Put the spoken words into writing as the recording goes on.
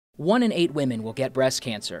1 in 8 women will get breast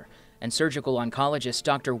cancer, and surgical oncologist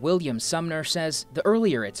Dr. William Sumner says the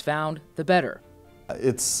earlier it's found, the better.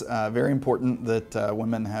 It's very important that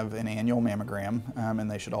women have an annual mammogram,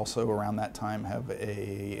 and they should also around that time have an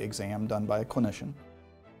exam done by a clinician.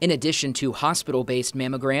 In addition to hospital-based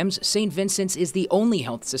mammograms, St. Vincent's is the only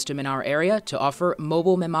health system in our area to offer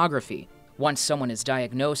mobile mammography. Once someone is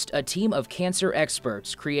diagnosed, a team of cancer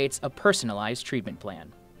experts creates a personalized treatment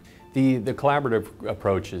plan. The collaborative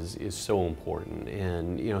approach is so important,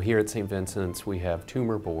 and here at St. Vincent's we have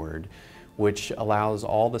Tumor Board, which allows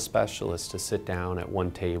all the specialists to sit down at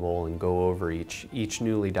one table and go over each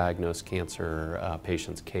newly diagnosed cancer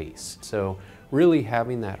patient's case. So really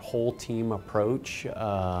having that whole team approach,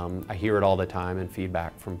 I hear it all the time in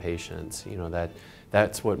feedback from patients,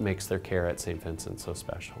 that's what makes their care at St. Vincent's so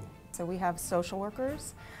special. So we have social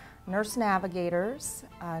workers, nurse navigators,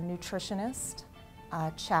 nutritionist,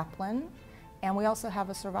 chaplain, and we also have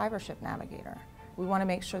a survivorship navigator. We want to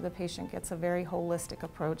make sure the patient gets a very holistic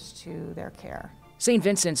approach to their care. St.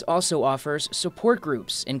 Vincent's also offers support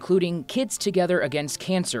groups, including Kids Together Against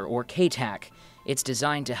Cancer, or KTAC. It's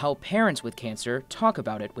designed to help parents with cancer talk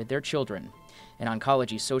about it with their children. And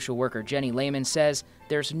oncology social worker Jenny Lehman says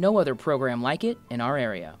there's no other program like it in our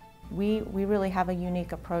area. We really have a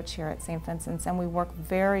unique approach here at St. Vincent's, and we work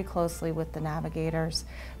very closely with the navigators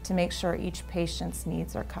to make sure each patient's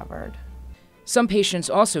needs are covered. Some patients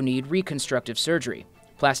also need reconstructive surgery.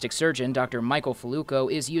 Plastic surgeon Dr. Michael Faluco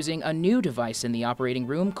is using a new device in the operating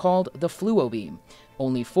room called the Fluobeam.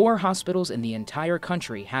 Only 4 hospitals in the entire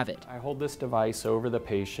country have it. I hold this device over the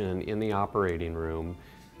patient in the operating room.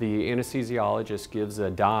 The anesthesiologist gives a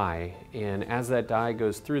dye, and as that dye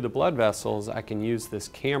goes through the blood vessels, I can use this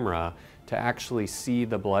camera to actually see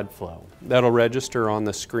the blood flow. That'll register on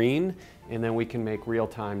the screen, and then we can make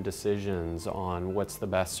real-time decisions on what's the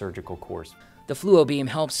best surgical course. The Fluobeam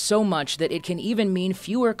helps so much that it can even mean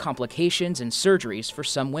fewer complications and surgeries for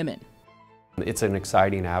some women. It's an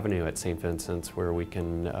exciting avenue at St. Vincent's where we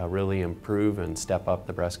can really improve and step up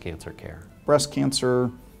the breast cancer care. Breast cancer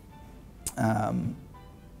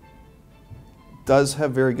does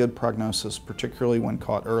have very good prognosis, particularly when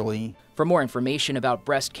caught early. For more information about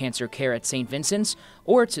breast cancer care at St. Vincent's,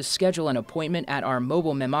 or to schedule an appointment at our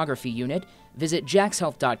mobile mammography unit, visit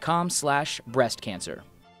jackshealth.com/breastcancer.